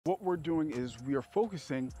What we're doing is we are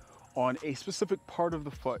focusing on a specific part of the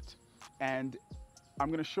foot, and I'm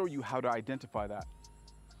going to show you how to identify that.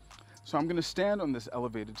 So I'm going to stand on this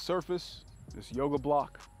elevated surface, this yoga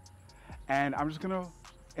block, and I'm just going to,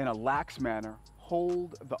 in a lax manner,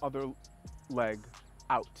 hold the other leg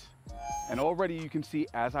out. And already you can see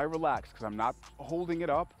as I relax, because I'm not holding it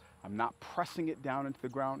up, I'm not pressing it down into the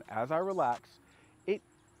ground, as I relax, it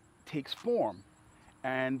takes form.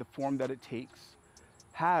 And the form that it takes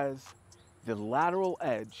has the lateral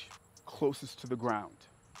edge closest to the ground.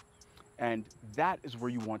 And that is where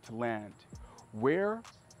you want to land. Where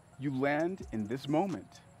you land in this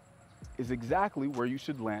moment is exactly where you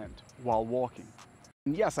should land while walking.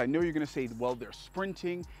 And yes, I know you're gonna say, well, they're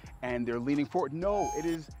sprinting and they're leaning forward. No, it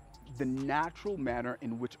is the natural manner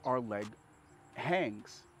in which our leg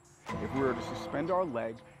hangs. If we were to suspend our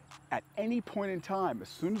leg at any point in time, as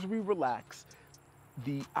soon as we relax,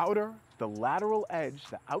 the lateral edge,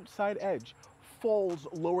 the outside edge, falls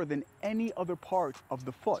lower than any other part of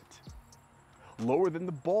the foot. Lower than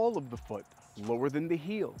the ball of the foot, lower than the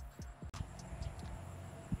heel.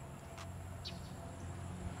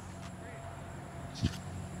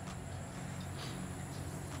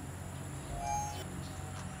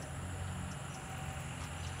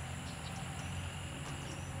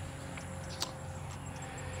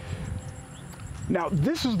 Now,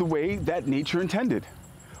 this is the way that nature intended.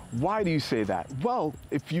 Why do you say that? Well,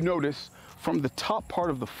 if you notice from the top part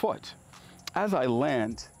of the foot, as I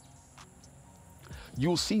land,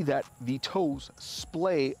 you'll see that the toes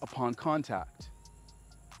splay upon contact.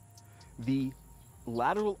 The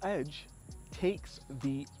lateral edge takes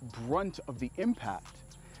the brunt of the impact,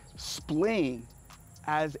 splaying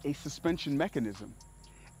as a suspension mechanism.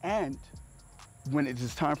 And when it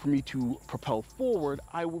is time for me to propel forward,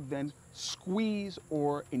 I will then squeeze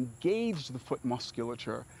or engage the foot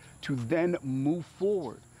musculature to then move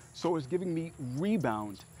forward. So it's giving me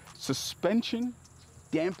rebound, suspension,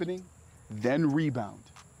 dampening, then rebound.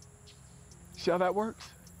 See how that works?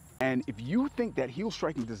 And if you think that heel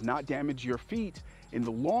striking does not damage your feet in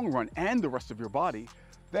the long run and the rest of your body,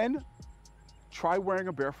 then try wearing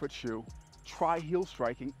a barefoot shoe, try heel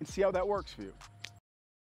striking, and see how that works for you.